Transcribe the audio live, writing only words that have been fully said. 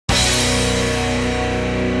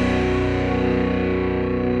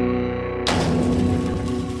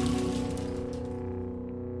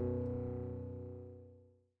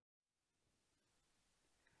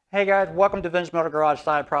Hey guys, welcome to Vince Motor Garage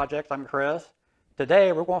Side Projects. I'm Chris.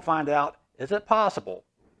 Today we're going to find out, is it possible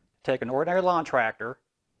to take an ordinary lawn tractor,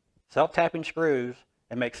 self-tapping screws,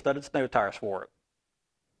 and make studded snow tires for it?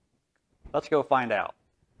 Let's go find out.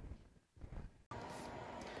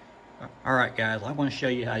 Alright guys, I want to show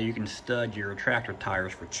you how you can stud your tractor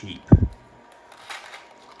tires for cheap.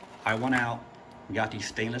 I went out and got these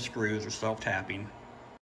stainless screws, they're self-tapping.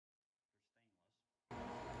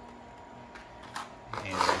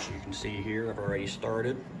 And as you can see here, I've already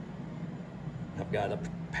started. I've got a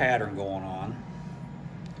pattern going on.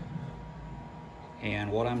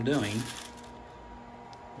 And what I'm doing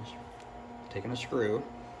is taking a screw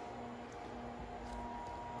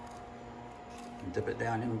and dip it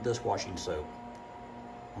down in dishwashing soap.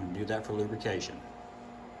 I'm going to do that for lubrication.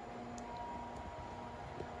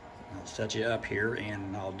 I'll set you up here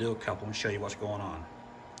and I'll do a couple and show you what's going on.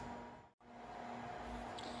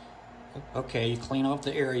 Okay, you clean off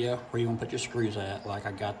the area where you want to put your screws at. Like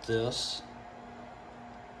I got this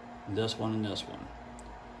one, and this one.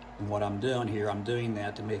 And what I'm doing here, I'm doing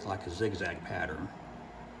that to make like a zigzag pattern.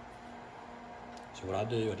 So what I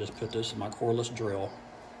do, I just put this in my cordless drill.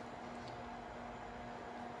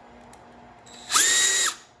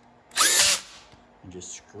 And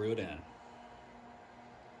just screw it in.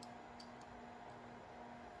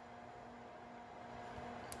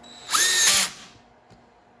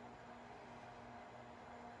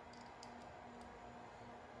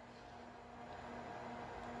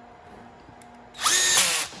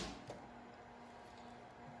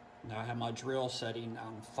 Now I have my drill setting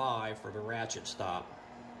on 5 for the ratchet stop.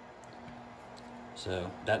 So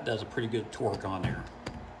that does a pretty good torque on there.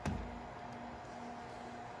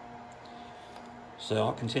 So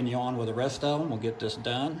I'll continue on with the rest of them. We'll get this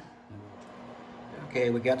done. Okay,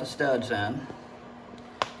 we got the studs in.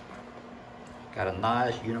 Got a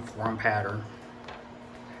nice uniform pattern.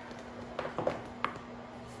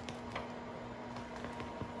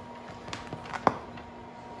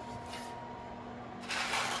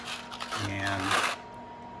 And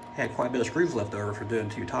had quite a bit of screws left over for doing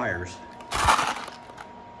 2 tires.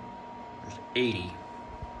 There's 80.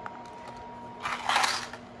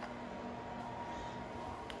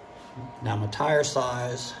 Now my tire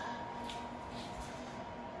size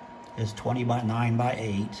is 20 by 9 by 8.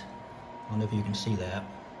 I don't know if you can see that.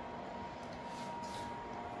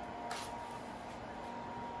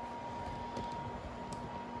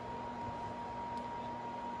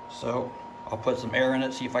 So I'll put some air in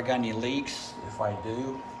it, see if I got any leaks. If I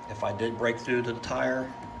do, if I did break through to the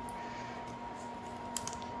tire,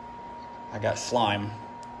 I got slime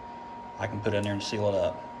I can put in there and seal it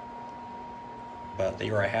up. But they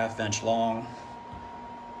are a 1/2 inch long,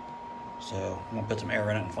 so I'm gonna put some air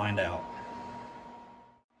in it and find out.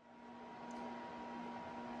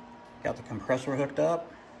 Got the compressor hooked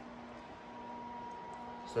up.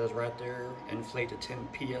 It says right there, inflate to 10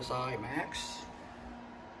 psi max.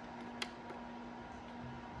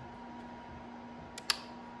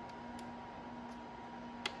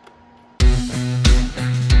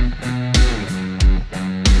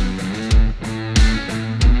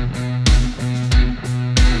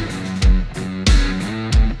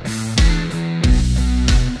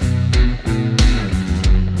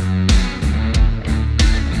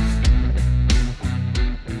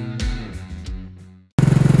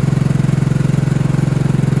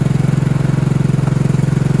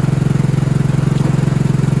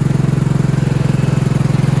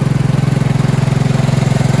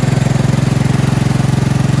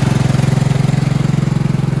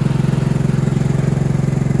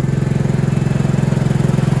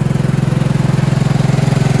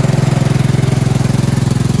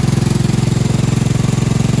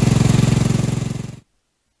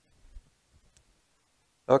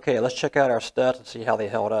 Okay, let's check out our studs and see how they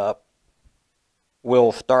held up.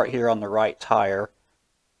 We'll start here on the right tire,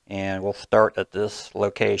 and we'll start at this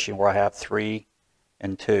location where I have 3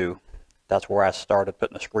 and 2. That's where I started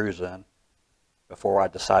putting the screws in before I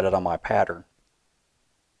decided on my pattern.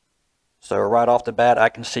 So right off the bat, I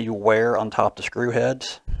can see wear on top of the screw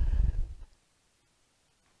heads.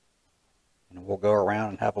 And we'll go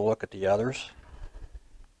around and have a look at the others.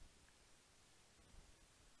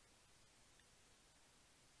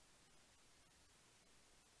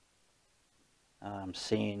 I'm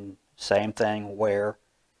seeing same thing wear.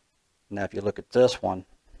 Now if you look at this one,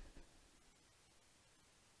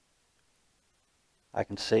 I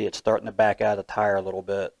can see it's starting to back out of the tire a little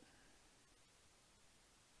bit.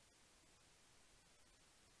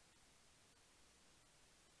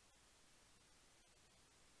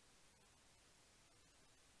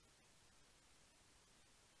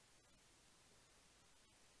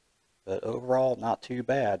 But overall, not too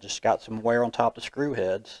bad. Just got some wear on top of the screw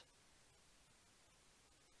heads.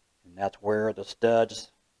 And that's where the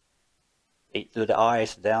studs ate through the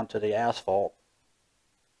ice down to the asphalt.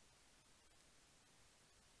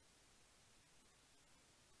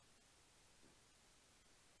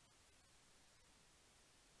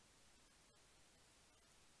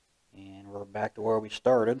 And we're back to where we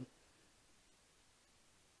started.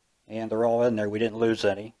 And they're all in there. We didn't lose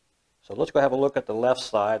any. So let's go have a look at the left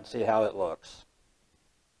side and see how it looks.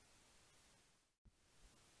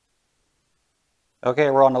 Okay,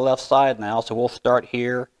 we're on the left side now, so we'll start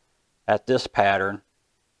here at this pattern.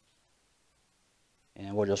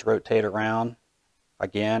 And we'll just rotate around.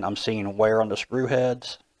 Again, I'm seeing wear on the screw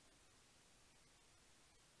heads.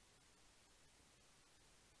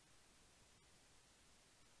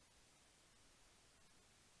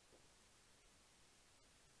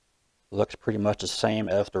 Looks pretty much the same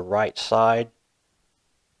as the right side.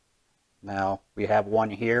 Now we have one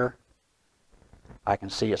here. I can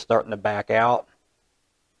see it starting to back out.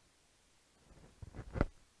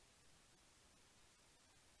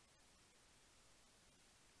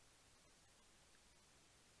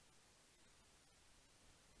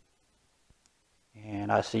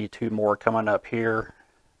 And I see two more coming up here.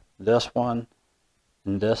 This one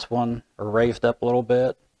and this one are raised up a little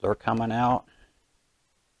bit. They're coming out.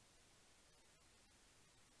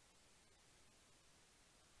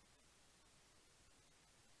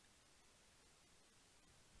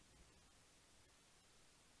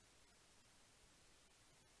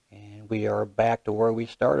 And we are back to where we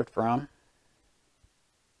started from.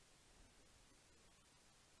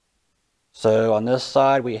 So on this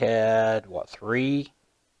side we had, what, 3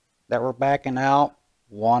 that were backing out,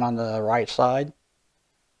 1 on the right side,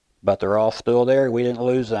 but they're all still there. We didn't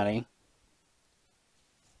lose any.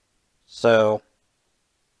 So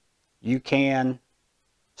you can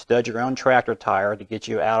stud your own tractor tire to get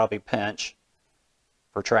you out of a pinch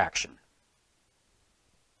for traction.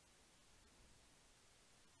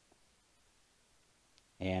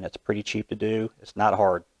 And it's pretty cheap to do. It's not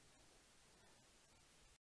hard.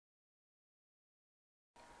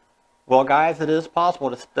 Well guys, it is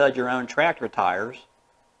possible to stud your own tractor tires,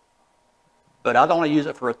 but I'd only use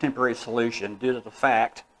it for a temporary solution due to the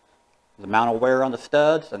fact the amount of wear on the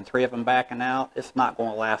studs and 3 of them backing out, it's not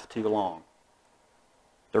going to last too long.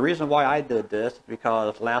 The reason why I did this is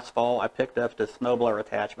because last fall I picked up this snowblower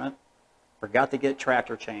attachment, forgot to get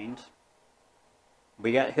tractor chains.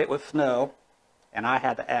 We got hit with snow and I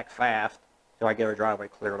had to act fast so I get our driveway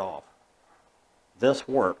cleared off. This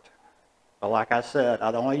worked. But like I said,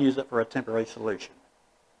 I'd only use it for a temporary solution.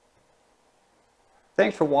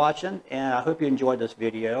 Thanks for watching, and I hope you enjoyed this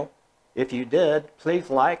video. If you did, please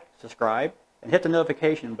like, subscribe, and hit the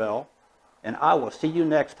notification bell. And I will see you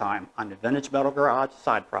next time on the Vintage Metal Garage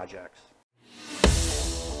Side Projects.